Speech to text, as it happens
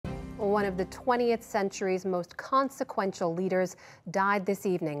One of the 20th century's most consequential leaders died this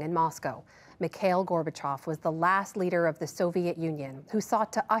evening in Moscow. Mikhail Gorbachev was the last leader of the Soviet Union who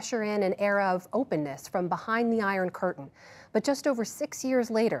sought to usher in an era of openness from behind the Iron Curtain. But just over 6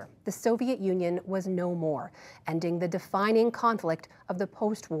 years later, the Soviet Union was no more, ending the defining conflict of the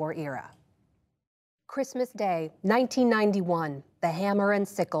post-war era. Christmas Day, 1991, the hammer and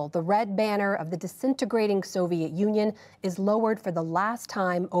sickle, the red banner of the disintegrating Soviet Union, is lowered for the last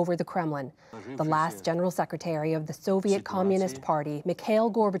time over the Kremlin. The last General Secretary of the Soviet Communist Party, Mikhail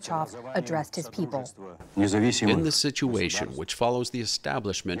Gorbachev, addressed his people. In the situation which follows the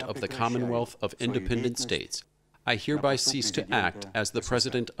establishment of the Commonwealth of Independent States, I hereby cease to act as the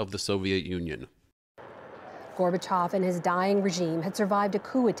President of the Soviet Union. Gorbachev and his dying regime had survived a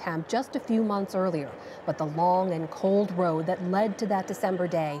coup attempt just a few months earlier, but the long and cold road that led to that December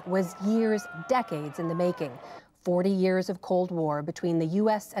day was years, decades in the making. 40 years of Cold War between the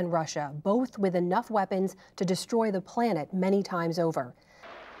U.S. and Russia, both with enough weapons to destroy the planet many times over.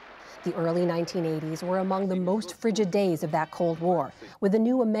 The early 1980s were among the most frigid days of that Cold War, with a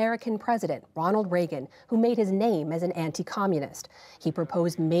new American president, Ronald Reagan, who made his name as an anti-communist. He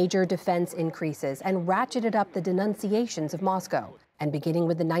proposed major defense increases and ratcheted up the denunciations of Moscow. And beginning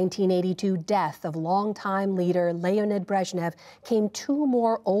with the 1982 death of longtime leader Leonid Brezhnev came two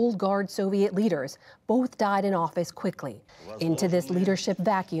more old guard Soviet leaders. Both died in office quickly. Into this leadership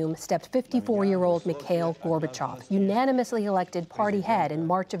vacuum stepped 54-year-old Mikhail Gorbachev, unanimously elected party head in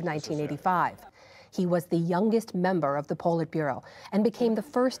March of 1985. He was the youngest member of the Politburo and became the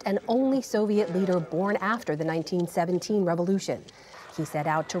first and only Soviet leader born after the 1917 revolution. He set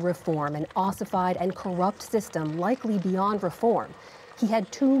out to reform an ossified and corrupt system likely beyond reform. He had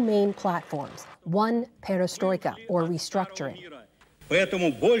two main platforms. One, perestroika, or restructuring.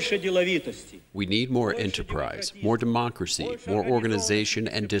 We need more enterprise, more democracy, more organization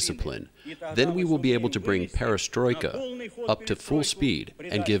and discipline. Then we will be able to bring perestroika up to full speed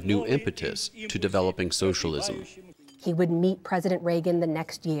and give new impetus to developing socialism. He would meet President Reagan the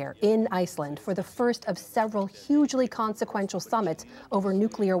next year in Iceland for the first of several hugely consequential summits over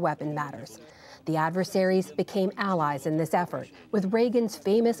nuclear weapon matters. The adversaries became allies in this effort, with Reagan's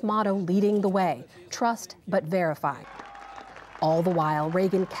famous motto leading the way, trust but verify. All the while,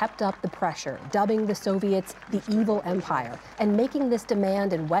 Reagan kept up the pressure, dubbing the Soviets the evil empire, and making this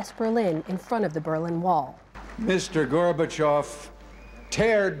demand in West Berlin in front of the Berlin Wall. Mr. Gorbachev,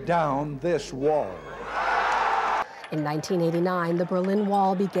 tear down this wall. In 1989, the Berlin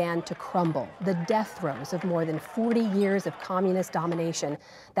Wall began to crumble, the death throes of more than 40 years of communist domination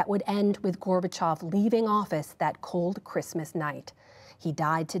that would end with Gorbachev leaving office that cold Christmas night. He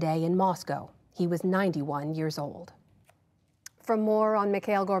died today in Moscow. He was 91 years old. For more on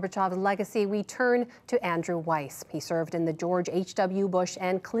Mikhail Gorbachev's legacy, we turn to Andrew Weiss. He served in the George H.W. Bush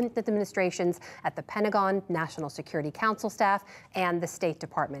and Clinton administrations at the Pentagon, National Security Council staff, and the State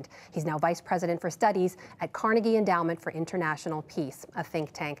Department. He's now Vice President for Studies at Carnegie Endowment for International Peace, a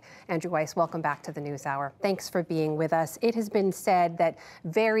think tank. Andrew Weiss, welcome back to the NewsHour. Thanks for being with us. It has been said that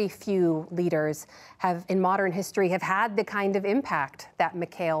very few leaders in modern history have had the kind of impact that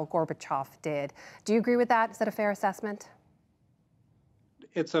Mikhail Gorbachev did. Do you agree with that? Is that a fair assessment?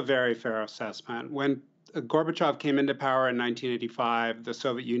 It's a very fair assessment. When Gorbachev came into power in 1985, the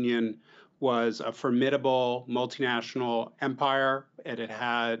Soviet Union was a formidable multinational empire. It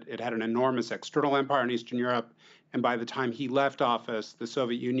had an enormous external empire in Eastern Europe. And by the time he left office, the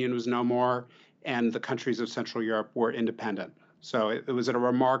Soviet Union was no more, and the countries of Central Europe were independent. So it was a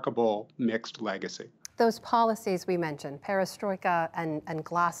remarkable mixed legacy. Those policies we mentioned, perestroika and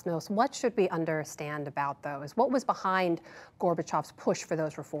glasnost, what should we understand about those? What was behind Gorbachev's push for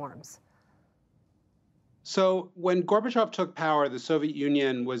those reforms? So when Gorbachev took power, the Soviet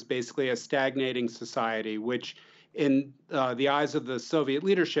Union was basically a stagnating society, which in the eyes of the Soviet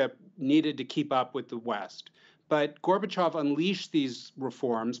leadership needed to keep up with the West. But Gorbachev unleashed these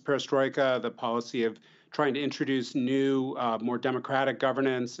reforms, perestroika, the policy of trying to introduce new, more democratic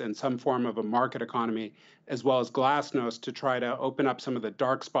governance and some form of a market economy, as well as glasnost to try to open up some of the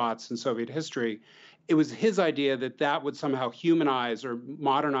dark spots in Soviet history. It was his idea that that would somehow humanize or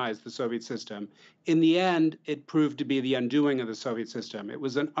modernize the Soviet system. In the end, it proved to be the undoing of the Soviet system. It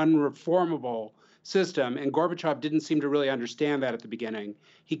was an unreformable system, and Gorbachev didn't seem to really understand that at the beginning.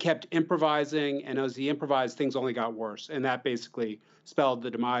 He kept improvising, and as he improvised, things only got worse. And that basically spelled the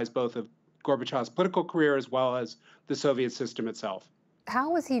demise both of Gorbachev's political career as well as the Soviet system itself.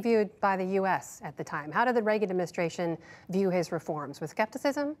 How was he viewed by the U.S. at the time? How did the Reagan administration view his reforms? With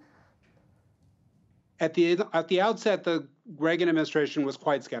skepticism? At the outset, the Reagan administration was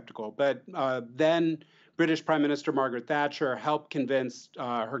quite skeptical, but then British Prime Minister Margaret Thatcher helped convince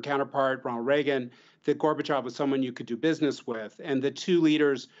her counterpart, Ronald Reagan, that Gorbachev was someone you could do business with. And the two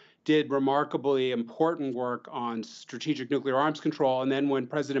leaders did remarkably important work on strategic nuclear arms control. And then when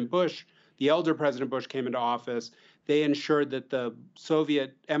President Bush, the elder President Bush, came into office, they ensured that the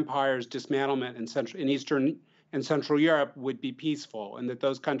Soviet Empire's dismantlement in Eastern and Central Europe would be peaceful, and that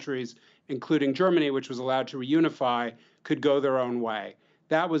those countries, including Germany, which was allowed to reunify, could go their own way.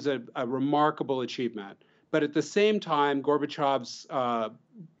 That was a remarkable achievement. But at the same time, Gorbachev's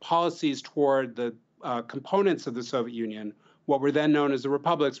policies toward the components of the Soviet Union, what were then known as the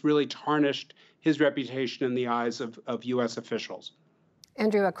republics, really tarnished his reputation in the eyes of U.S. officials.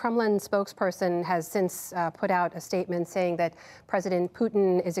 Andrew, a Kremlin spokesperson has since put out a statement saying that President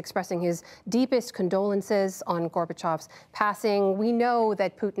Putin is expressing his deepest condolences on Gorbachev's passing. We know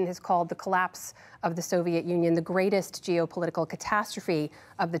that Putin has called the collapse of the Soviet Union the greatest geopolitical catastrophe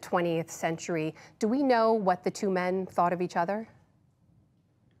of the 20th century. Do we know what the two men thought of each other?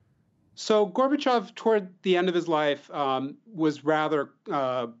 So Gorbachev, toward the end of his life, was rather,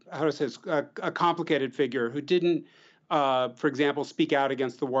 a complicated figure who didn't, for example, speak out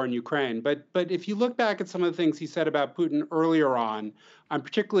against the war in Ukraine. But if you look back at some of the things he said about Putin earlier on, I'm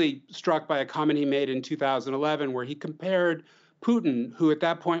particularly struck by a comment he made in 2011 where he compared Putin, who at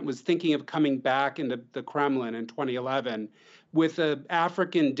that point was thinking of coming back into the Kremlin in 2011, with an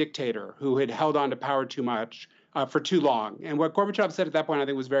African dictator who had held on to power too much for too long. And what Gorbachev said at that point, I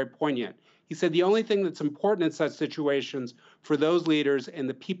think, was very poignant. He said the only thing that's important in such situations for those leaders and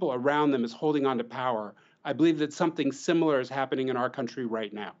the people around them is holding on to power. I believe that something similar is happening in our country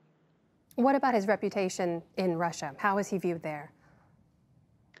right now. What about his reputation in Russia? How is he viewed there?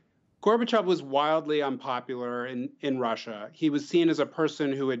 Gorbachev was wildly unpopular in Russia. He was seen as a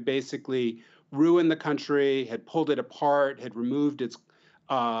person who had basically ruined the country, had pulled it apart, had removed its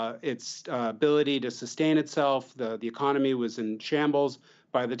ability to sustain itself. The economy was in shambles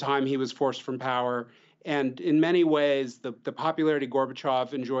by the time he was forced from power. And in many ways, the popularity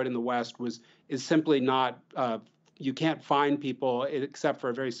Gorbachev enjoyed in the West is simply not, you can't find people except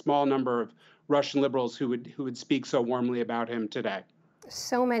for a very small number of Russian liberals who would speak so warmly about him today.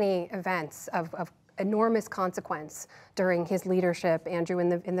 So many events of enormous consequence during his leadership, Andrew.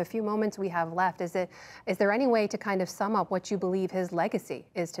 In the few moments we have left, is there any way to kind of sum up what you believe his legacy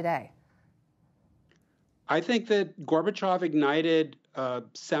is today? I think that Gorbachev ignited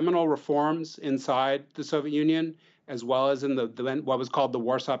seminal reforms inside the Soviet Union, as well as in what was called the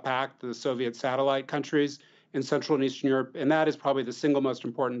Warsaw Pact, the Soviet satellite countries in Central and Eastern Europe, and that is probably the single most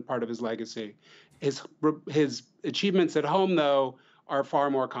important part of his legacy. His achievements at home, though, are far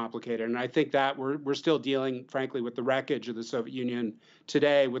more complicated, and I think that we're still dealing, frankly, with the wreckage of the Soviet Union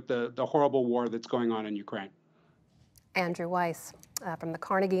today, with the horrible war that's going on in Ukraine. Andrew Weiss from the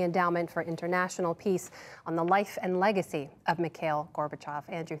Carnegie Endowment for International Peace on the life and legacy of Mikhail Gorbachev.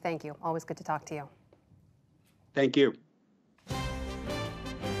 Andrew, thank you. Always good to talk to you. Thank you.